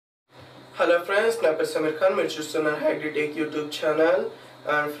Hello friends, నా పేరు సమీర్ ఖాన్. మీరు చూస్తున్నారు హ్యాగ్రిటెక్ యూట్యూబ్ ఛానల్.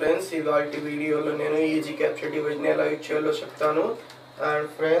 అండ్ ఫ్రెండ్స్, ఇవాళ వీడియోలో నేను ఈజీ క్యాప్చర్ డివైస్ని ఎలా యూజ్ చేయాలో చెప్తాను. అండ్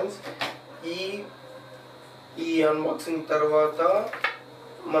ఫ్రెండ్స్, ఈ అన్బాక్సింగ్ తర్వాత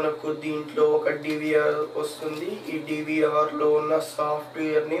మనకు దీంట్లో ఒక డివిఆర్ వస్తుంది. ఈ డివిఆర్లో ఉన్న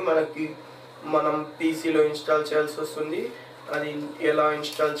సాఫ్ట్వేర్ని మనం పీసీలో ఇన్స్టాల్ చేయాల్సి వస్తుంది. అది ఎలా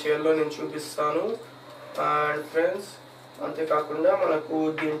ఇన్స్టాల్ చేయాలో నేను చూపిస్తాను. అండ్ ఫ్రెండ్స్, అంతేకాకుండా మనకు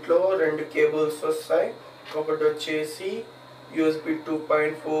దీంట్లో రెండు కేబుల్స్ వస్తాయి. ఒకటి వచ్చేసి USB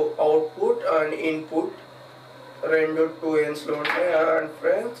 2.4 అవుట్పుట్ అండ్ ఇన్పుట్, రెండు 2 ends ఉంటాయి. అండ్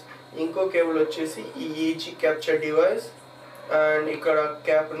ఫ్రెండ్స్, ఇంకో కేబుల్ వచ్చేసి ఈ ఈజీ క్యాప్చర్ డివైస్. అండ్ ఇక్కడ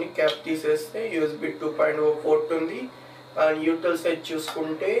క్యాప్ తీసేస్తే USB 2.0 పోర్ట్ ఉంది. అండ్ యూటల్ సైజ్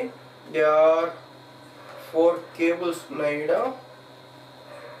చూసుకుంటే దే ఆర్ 4 కేబుల్స్ ఉన్నాయి ఇక్కడ.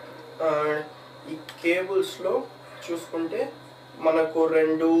 అండ్ ఈ కేబుల్స్లో చూసుకుంటే మనకు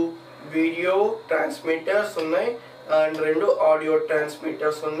రెండు వీడియో ట్రాన్స్మిటర్స్ ఉన్నాయి అండ్ రెండు ఆడియో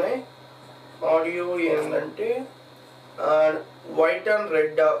ట్రాన్స్మిటర్స్ ఉన్నాయి. ఆడియో ఏంటంటే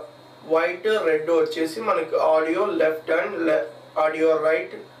వైట్ రెడ్ వచ్చేసి మనకు audio left and audio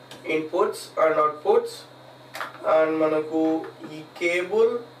right inputs and outputs. And మనకు ఈ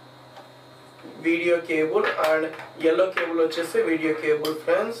cable video cable and yellow cable వచ్చేసి video cable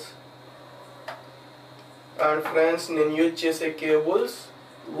friends. And friends, నేను యూజ్ చేసే cables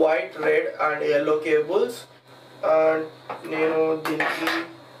white, red and yellow cables. And నేను దీనికి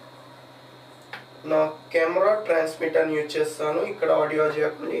నా కెమెరా ట్రాన్స్మిటర్ని యూజ్ చేస్తాను. ఇక్కడ ఆడియో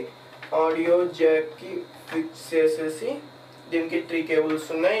జాక్కి ఫిక్స్ చేసేసి దీనికి 3 కేబుల్స్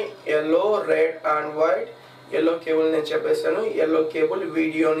ఉన్నాయి, yellow, red and white. yellow cable నేను చెప్పేసాను. yellow కేబుల్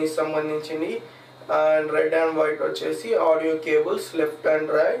వీడియోని సంబంధించింది అండ్ రెడ్ అండ్ వైట్ వచ్చేసి audio cables left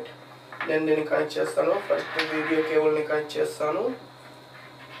and right. నేను దీన్ని కనెక్ట్ చేస్తాను. ఫస్ట్ వీడియో కేబుల్ని కనెక్ట్ చేస్తాను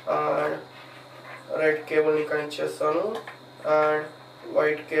అండ్ రెడ్ కేబుల్ని కనెక్ట్ చేస్తాను అండ్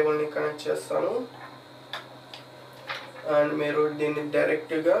వైట్ కేబుల్ని కనెక్ట్ చేస్తాను. అండ్ మీరు దీన్ని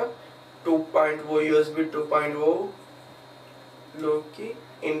డైరెక్ట్గా 2.0 USB 2.0 లోకి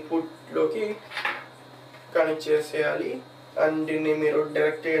ఇన్పుట్లోకి కనెక్ట్ చేసేయాలి. అండ్ దీన్ని మీరు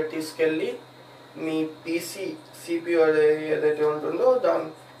డైరెక్ట్గా తీసుకెళ్ళి మీ పీసీ CPU ఏదైతే ఉంటుందో దాని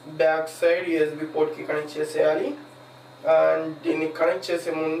బ్యాక్ సైడ్ USB పోర్ట్కి కనెక్ట్ చేసేయాలి. అండ్ దీన్ని కనెక్ట్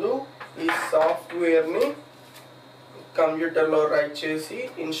చేసే ముందు ఈ సాఫ్ట్వేర్ని కంప్యూటర్లో రైట్ చేసి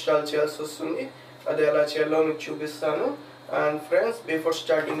ఇన్స్టాల్ చేయాల్సి వస్తుంది. అది ఎలా చేయాలో మీకు చూపిస్తాను. And friends, before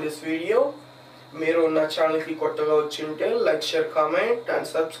starting this video, మీరు నా ఛానల్కి కొత్తగా వచ్చి ఉంటే like, share, comment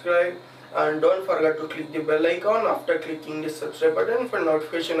and subscribe. And don't forget to click the bell icon after clicking the subscribe button for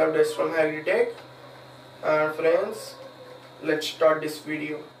notification updates from HagriTech. And friends, let's start this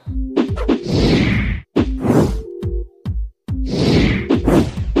video.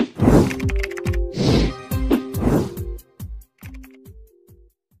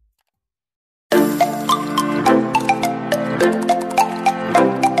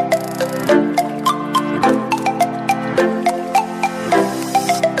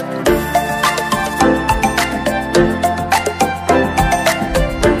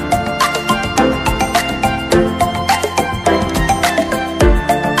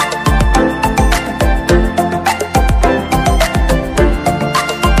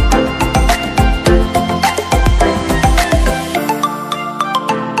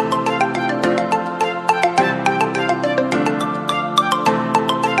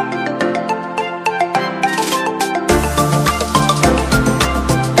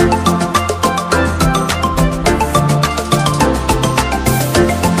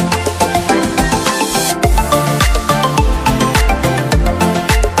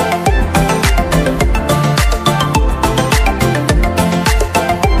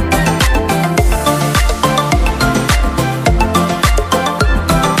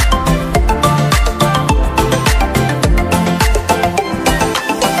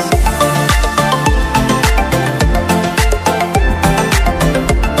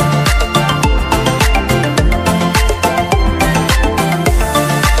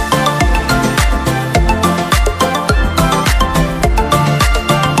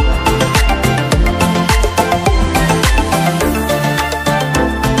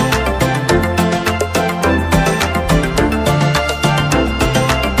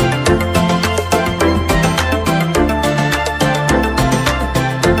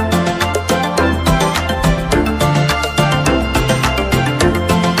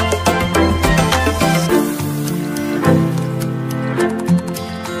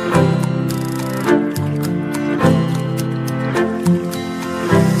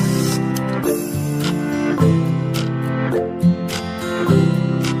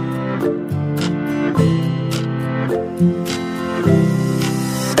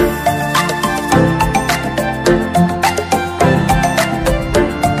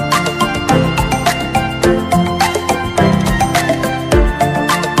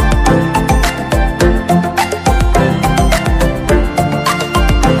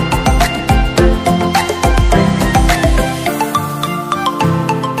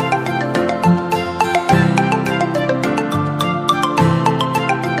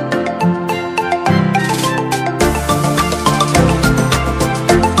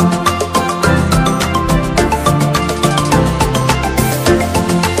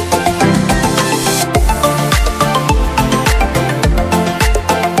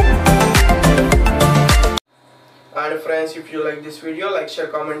 friends, if you like this video, like, share,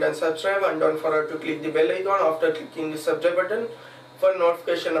 comment and subscribe, and don't forget to click the bell icon after clicking the subscribe button for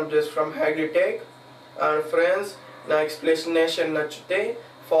notification updates from Agritech. And friends, na explanation nachute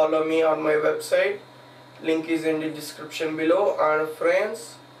follow me on my website, link is in the description below. And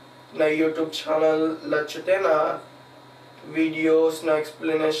friends, na YouTube channel nachute na videos na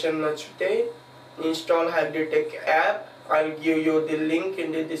explanation nachute install Agritech app. I'll give you the link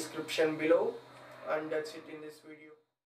in the description below. And that's it in this video.